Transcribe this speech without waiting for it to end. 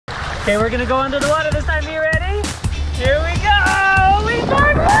Okay, we're gonna go under the water this time. Are you ready? Here we go! We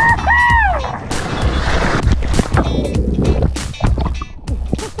start!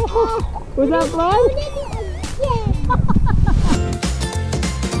 Was that fun?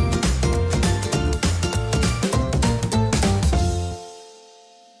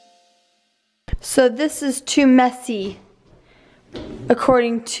 So this is too messy,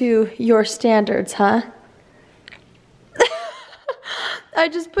 according to your standards, huh? I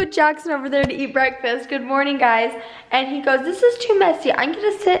just put Jackson over there to eat breakfast. Good morning, guys. And he goes, this is too messy. I'm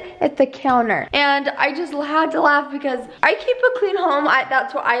gonna sit at the counter. And I just had to laugh because I keep a clean home.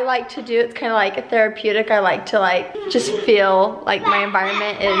 That's what I like to do. It's kind of like a therapeutic. I like to just feel like my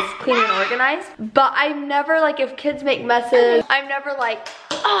environment is clean and organized. But I'm never like, if kids make messes, I'm never like,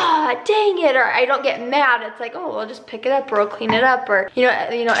 dang it, or I don't get mad. It's like, oh, we'll just pick it up or we'll clean it up, or you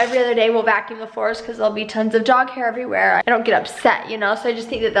know, every other day we'll vacuum the floors because there'll be tons of dog hair everywhere. I don't get upset, you know. So I just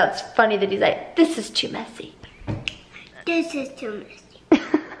think that that's funny that he's like, this is too messy. This is too messy.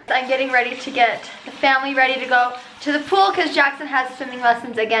 I'm getting ready to get the family ready to go to the pool because Jackson has swimming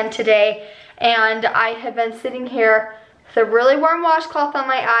lessons again today, and I have been sitting here with a really warm washcloth on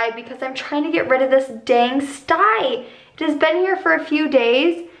my eye because I'm trying to get rid of this dang sty. It has been here for a few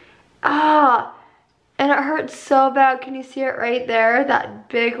days. And it hurts so bad. Can you see it right there? That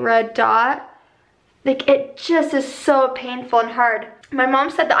big red dot. Like, it just is so painful and hard. My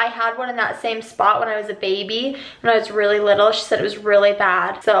mom said that I had one in that same spot when I was a baby, when I was really little. She said it was really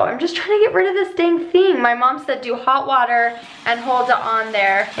bad. So I'm just trying to get rid of this dang thing. My mom said do hot water and hold it on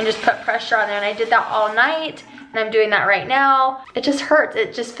there and just put pressure on there. And I did that all night, and I'm doing that right now. It just hurts.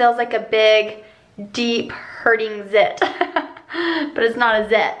 It just feels like a big, deep, hurting zit. But it's not a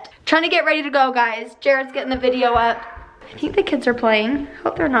zit. Trying to get ready to go, guys. Jared's getting the video up. I think the kids are playing.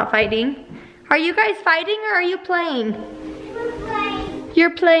 Hope they're not fighting. Are you guys fighting or are you playing? We're playing. You're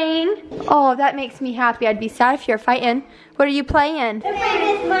playing? Oh, that makes me happy. I'd be sad if you're fighting. What are you playing? We're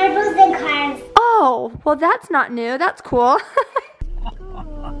playing with marbles and cards. Oh, well that's not new. That's cool.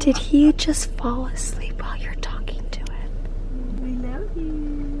 Did he just fall asleep while you're talking to him? We love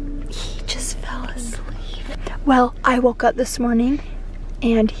you. He just fell asleep. Well, I woke up this morning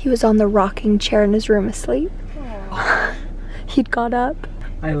and he was on the rocking chair in his room asleep. He'd got up.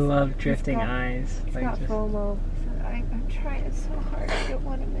 I love drifting eyes. It's not FOMO. I'm trying so hard. I don't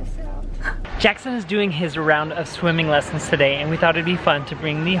want to miss out. Jackson is doing his round of swimming lessons today, and we thought it'd be fun to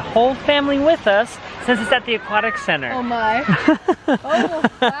bring the whole family with us since it's at the aquatic center. Oh my. Oh,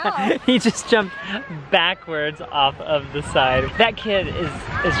 wow. He just jumped backwards off of the side. That kid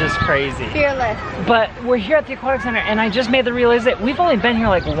is just crazy. Fearless. But we're here at the aquatic center, and I just made the realization that we've only been here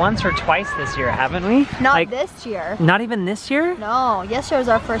like once or twice this year, haven't we? Not like, this year. Not even this year? No, yesterday was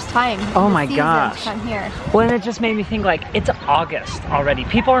our first time. Oh my gosh. Come here. Well, and it just made me think, like, it's August already.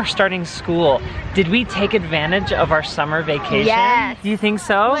 People are starting school. Did we take advantage of our summer vacation? Yes. Do you think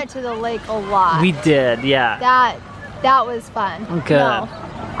so? We went to the lake a lot. We did, yeah. That was fun. Good. No,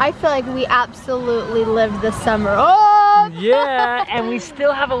 I feel like we absolutely lived the summer. Oh! Yeah, and we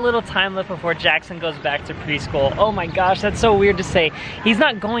still have a little time left before Jackson goes back to preschool. Oh my gosh, that's so weird to say. He's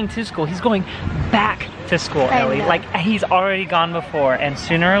not going to school, he's going back to school, Ellie. Like, he's already gone before, and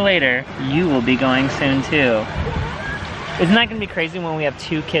sooner or later, you will be going soon too. Isn't that gonna be crazy when we have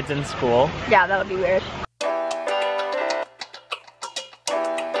 2 kids in school? Yeah, that would be weird.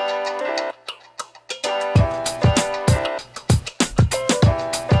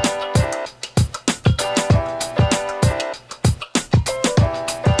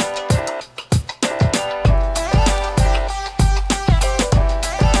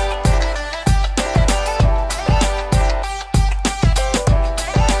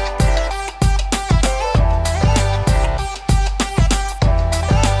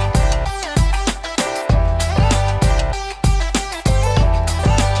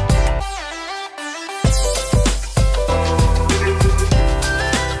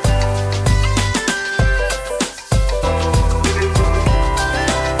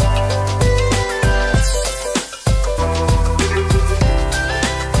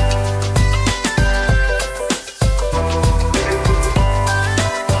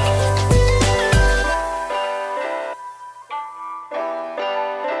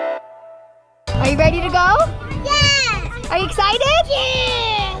 Are you ready to go? Yes! Are you excited?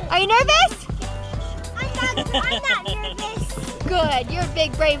 Yeah! Are you nervous? I'm not nervous. Good, you're a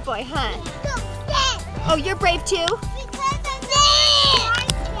big brave boy, huh? Oh, you're brave too? Because of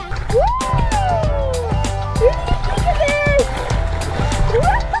this! Woo! Look at this!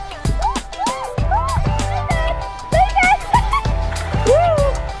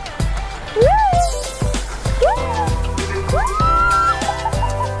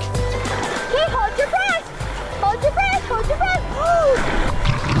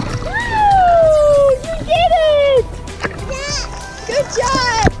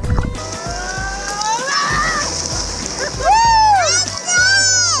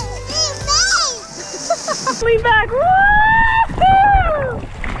 Lean back. Woo-hoo!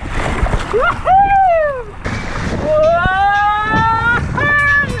 Woo-hoo! Whoa!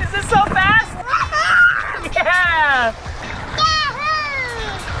 Is this so fast? Yeah!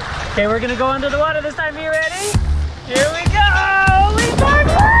 Okay, we're gonna go under the water this time. Are you ready? Here we go! Lean back!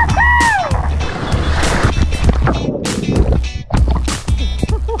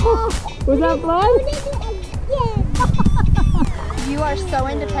 Was that fun? You are so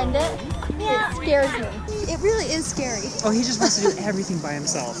independent. It scares me. It really is scary. Oh, he just wants to do everything by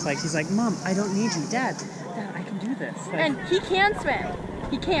himself. Like, he's like, Mom, I don't need you. Dad, I can do this. Like, And he can swim.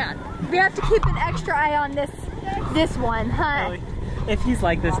 He can. We have to keep an extra eye on this one, huh? really, if he's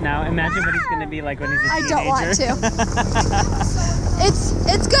like this now, imagine what he's going to be like when he's a I teenager. don't want to.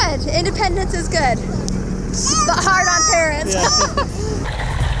 It's good. Independence is good. But hard on parents. Yeah.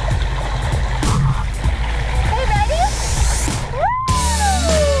 Hey, ready?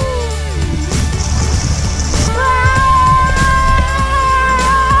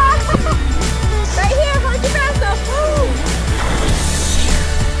 Right here, hold your breath though.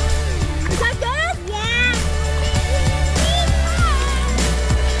 Is that good? Yeah.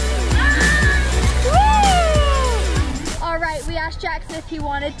 All right, we asked Jackson if he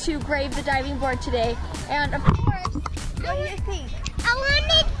wanted to grave the diving board today, and of course, what do you think? I want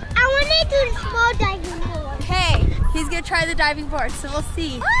to do the small diving board. Okay, he's gonna try the diving board, so we'll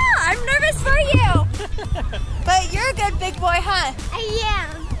see. Ah, I'm nervous for you. But you're a good big boy, huh? I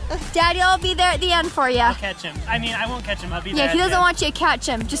am. Daddy will be there at the end for you. I'll catch him. I mean, I won't catch him. I'll be there. Yeah, he at the doesn't end. want you to catch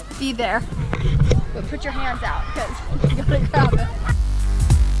him. Just be there. But put your hands out, because you're gonna grab him.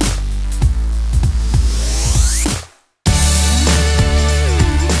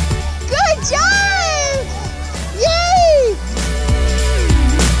 Good job! Yay!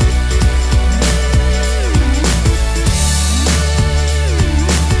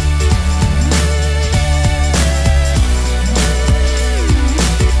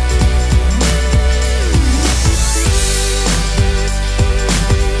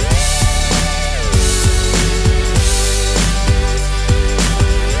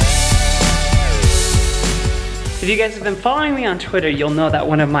 If you guys have been following me on Twitter, you'll know that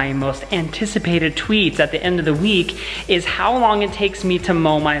one of my most anticipated tweets at the end of the week is how long it takes me to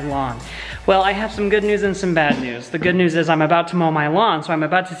mow my lawn. Well, I have some good news and some bad news. The good news is I'm about to mow my lawn, so I'm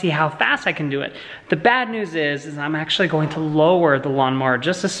about to see how fast I can do it. The bad news is I'm actually going to lower the lawnmower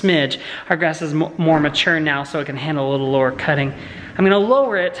just a smidge. Our grass is more mature now, so it can handle a little lower cutting. I'm gonna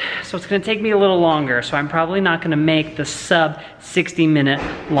lower it, so it's gonna take me a little longer, so I'm probably not gonna make the sub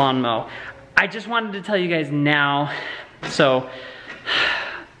 60-minute lawn mow. I just wanted to tell you guys now, so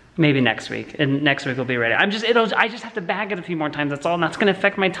maybe next week, and next week will be ready. I just have to bag it a few more times, that's all, and that's gonna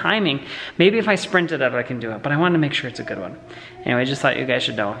affect my timing. Maybe if I sprint it up, I can do it, but I wanted to make sure it's a good one. Anyway, I just thought you guys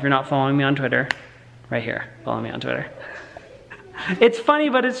should know. If you're not following me on Twitter, right here, follow me on Twitter. It's funny,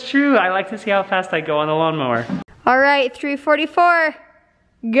 but it's true. I like to see how fast I go on the lawnmower. All right, 3:44,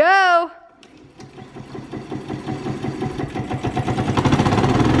 go.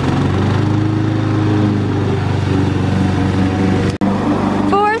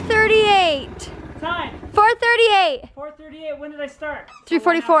 Time. 4:38. 4:38, when did I start?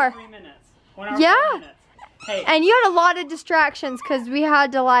 3:44. 3 minutes. 1 hour, Yeah. 4 minutes. Hey, And you had a lot of distractions because we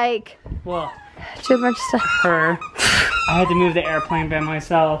had to like well, do a bunch of stuff. I had to move the airplane by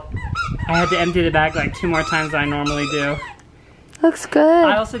myself. I had to empty the bag like 2 more times than I normally do. Looks good.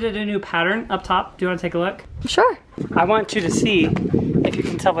 I also did a new pattern up top. Do you want to take a look? Sure. I want you to see if you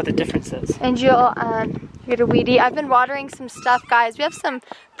can tell what the difference is. And you'll get a weedy. I've been watering some stuff, guys. We have some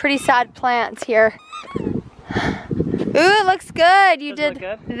pretty sad plants here. Ooh, it looks good. You Does it did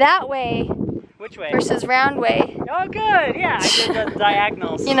look good? that way Which way? versus round way. Oh, good. Yeah, I did the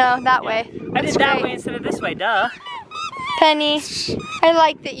diagonals. You know, that way. I did That's that great. way instead of this way, duh. Penny, I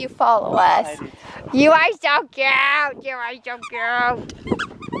like that you follow us. I do. You are so cute. You are so cute.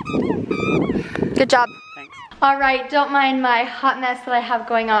 Good job. Thanks. All right, don't mind my hot mess that I have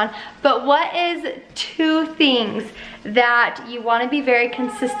going on, but what is 2 things that you want to be very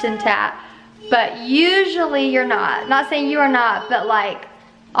consistent at, but usually you're not? Not saying you are not, but like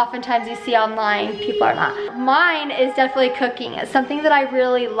oftentimes you see online people are not. Mine is definitely cooking. It's something that I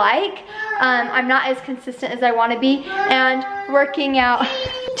really like. I'm not as consistent as I want to be, and working out.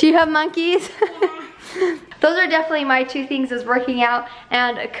 Do you have monkeys? Those are definitely my 2 things, is working out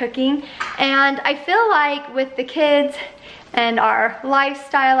and cooking. And I feel like with the kids and our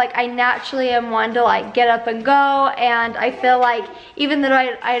lifestyle. Like I naturally am one to like get up and go, and I feel like even though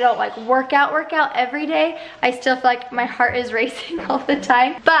I don't like work out every day, I still feel like my heart is racing all the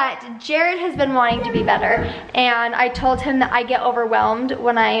time. But Jared has been wanting to be better, and I told him that I get overwhelmed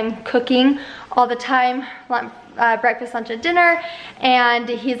when I'm cooking all the time, breakfast, lunch, and dinner, and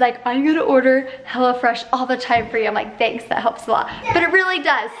he's like, I'm gonna order HelloFresh all the time for you. I'm like, thanks, that helps a lot. But it really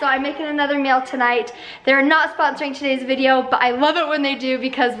does. So I'm making another meal tonight. They're not sponsoring today's video, but I love it when they do,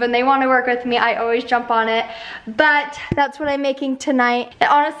 because when they want to work with me, I always jump on it. But that's what I'm making tonight. It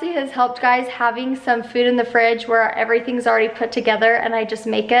honestly has helped, guys, having some food in the fridge where everything's already put together and I just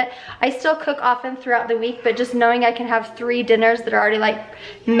make it. I still cook often throughout the week, but just knowing I can have 3 dinners that are already like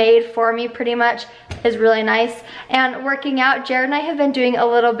made for me pretty much is really nice. And working out, Jared and I have been doing a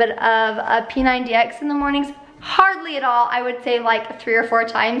little bit of a P90X in the mornings. Hardly at all, I would say like 3 or 4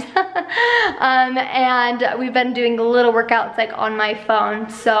 times. And we've been doing little workouts like on my phone.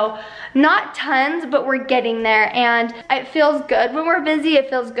 So not tons, but we're getting there. And it feels good when we're busy. It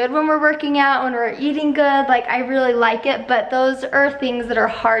feels good when we're working out, when we're eating good. Like I really like it, but those are things that are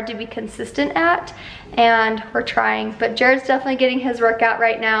hard to be consistent at. And we're trying, but Jared's definitely getting his workout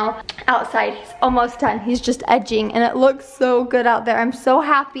right now outside. He's almost done. He's just edging, and it looks so good out there. I'm so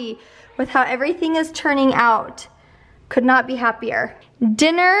happy with how everything is turning out. Could not be happier.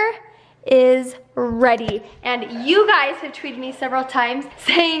 Dinner is ready, and you guys have tweeted me several times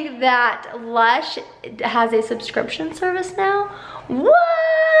saying that Lush has a subscription service now. What?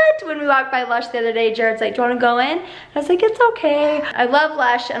 When we walked by Lush the other day, Jared's like, do you want to go in? And I was like, it's okay. I love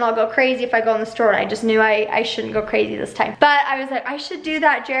Lush, and I'll go crazy if I go in the store, and I just knew I shouldn't go crazy this time. But I was like, I should do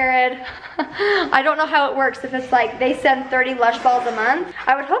that, Jared. I don't know how it works. If it's like they send 30 Lush balls a month,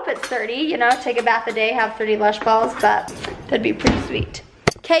 I would hope it's 30, you know, take a bath a day, have 30 Lush balls, but that'd be pretty sweet.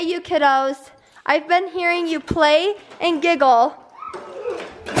 Okay, you kiddos, I've been hearing you play and giggle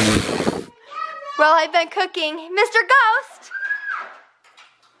while I've been cooking. Mr. Ghost!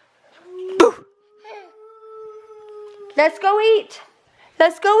 Boo. Let's go eat.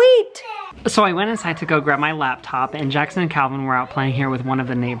 Let's go eat. So I went inside to go grab my laptop, and Jackson and Calvin were out playing here with one of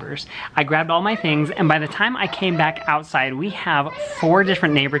the neighbors. I grabbed all my things, and by the time I came back outside, we have 4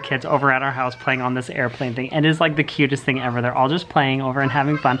 different neighbor kids over at our house playing on this airplane thing. And it is like the cutest thing ever. They're all just playing over and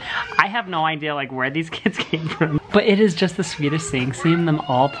having fun. I have no idea like where these kids came from, but it is just the sweetest thing, seeing them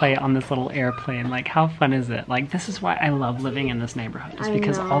all play on this little airplane. Like, how fun is it? Like, this is why I love living in this neighborhood, just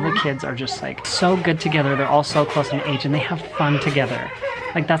because all the kids are just like so good together. They're all so close in age, and they have fun together.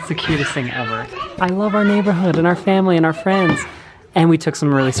 Like, that's the cutest thing ever. I love our neighborhood and our family and our friends. And we took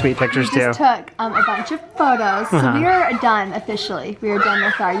some really sweet pictures too. We just took a bunch of photos. So we are done officially. We are done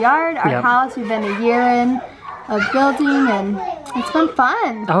with our yard, our house. We've been a year in of building, and it's been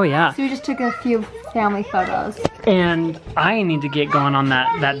fun. Oh yeah. So we just took a few family photos. And I need to get going on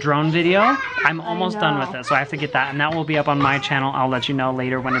that drone video. I'm almost done with it, so I have to get that, and that will be up on my channel. I'll let you know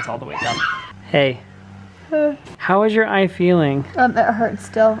later when it's all the way done. Hey. How is your eye feeling? It hurts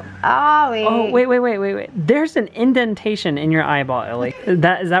still. Owie. Oh, wait. There's an indentation in your eyeball, Ellie. Is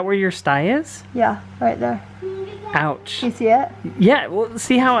that where your sty is? Yeah, right there. Ouch. You see it? Yeah, well,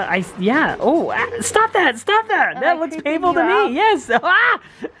 see how yeah. Oh, stop that. That looks painful to me. Yes. Ah!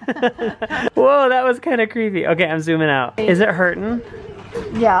 Whoa, that was kind of creepy. Okay, I'm zooming out. Is it hurting?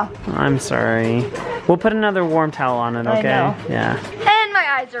 Yeah. I'm sorry. We'll put another warm towel on it, okay? I know. Yeah. And my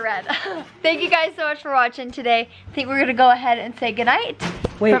eyes are red. Thank you guys so much for watching today. I think we're gonna go ahead and say goodnight.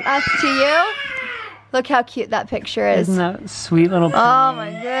 Wait. From us to you. Look how cute that picture is. Isn't that sweet little penny? Oh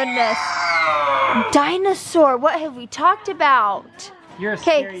my goodness. Dinosaur, what have we talked about? You're a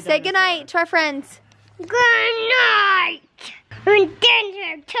scary dinosaur. Say goodnight to our friends. Good night.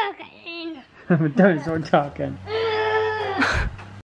 Dinosaur talking. Dinosaur talking.